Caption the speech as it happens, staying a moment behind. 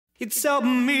It's up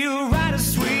me to write a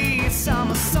sweet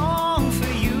summer song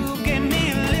for you. Gave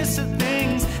me a list of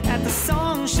things that the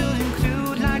song should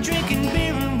include, like drinking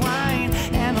beer and wine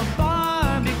and a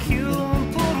barbecue,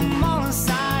 and put them all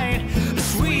aside. A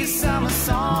sweet summer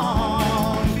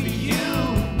song for you.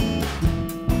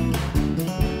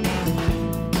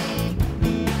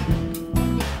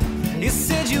 You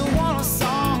said you want a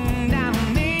song that'll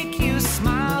make you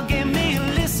smile. Gave me a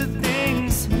list of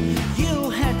things you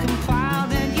had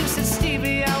compiled, and you said,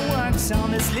 Stevie, I worked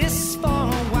on this list for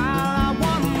a while. I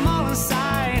want them all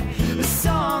inside, a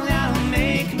song that'll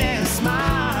make me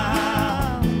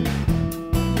smile.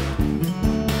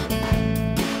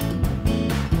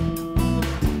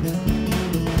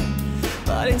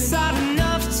 But it's hard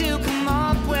enough to come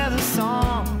up with a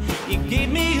song. You gave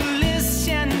me a list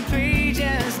 10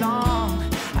 pages long.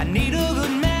 I need a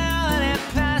good melody,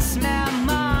 pass me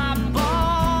my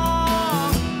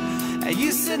ball. And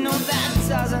you said, no, that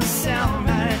doesn't sound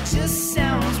right, it just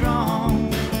sounds wrong.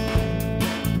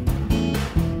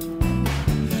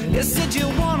 You said you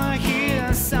wanna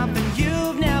hear something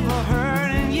you've never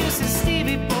heard, and you said,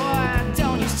 Stevie boy,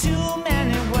 don't use too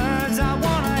many words. I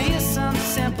wanna hear some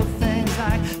simple things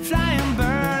like flying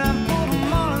bird, and put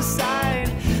them all aside,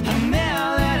 a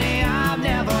melody I've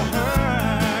never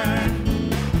heard.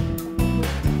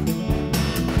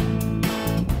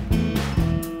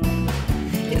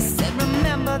 You said,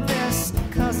 remember this,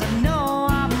 cause I know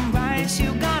I'm right.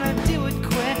 You gotta do it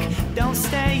quick, don't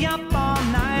stay up all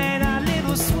night. A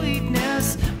little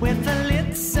sweetness with a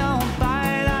little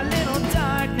bite, a little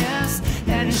darkness,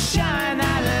 and shine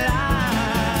that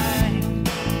light.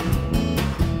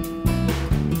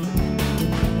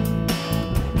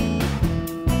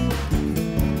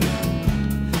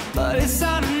 But it's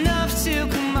hard enough to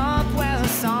come up with a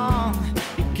song.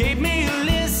 You gave me a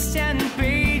list 10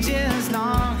 pages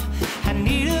long. I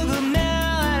need a good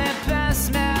melody, pass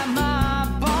me my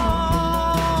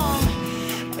ball.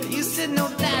 You said, no,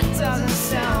 that doesn't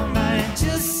sound right, it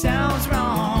just sounds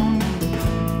wrong.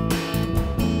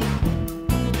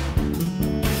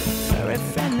 Very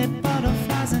friendly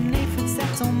butterflies and aphids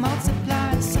that don't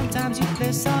multiply. Sometimes you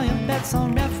place all your bets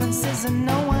on references and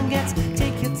no one gets.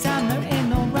 Take your time, there ain't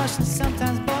no rush. And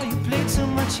sometimes, boy, you play too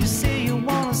much. You say you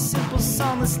want a simple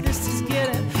song, this list is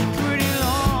getting pretty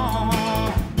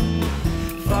long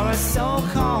for a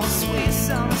so-called sweet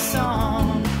summer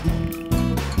song.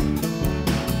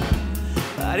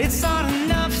 But it's hard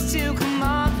enough to come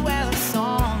up with a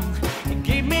song. You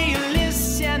gave me a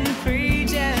list 10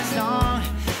 pages long.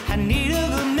 I need a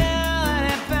good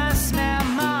melody, pass me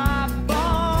my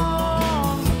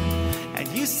ball. And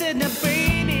you said, now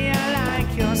baby, I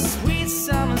like your sweet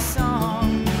summer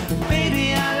song.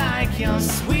 Baby, I like your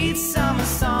sweet summer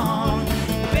song.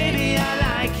 Baby, I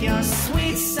like your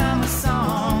sweet summer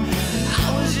song.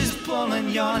 I was just pulling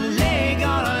your leg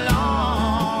all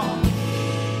along.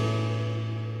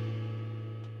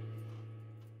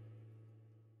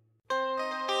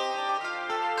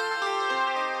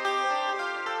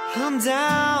 I'm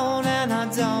down and I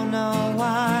don't know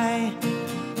why.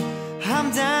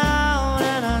 I'm down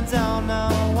and I don't know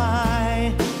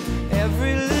why.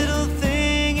 Every little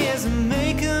thing is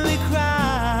making me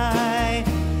cry.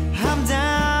 I'm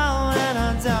down and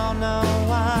I don't know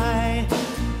why.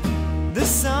 The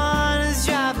sun is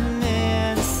driving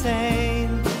me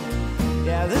insane.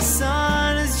 Yeah, the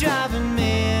sun is driving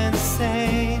me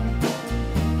insane.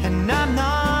 And I'm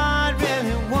not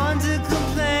really one to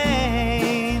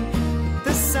complain.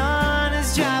 The sun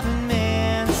is driving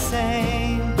me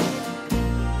insane.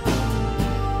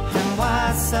 And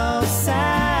why so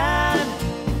sad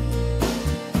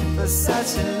for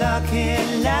such a lucky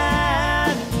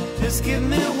lad? Just give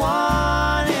me one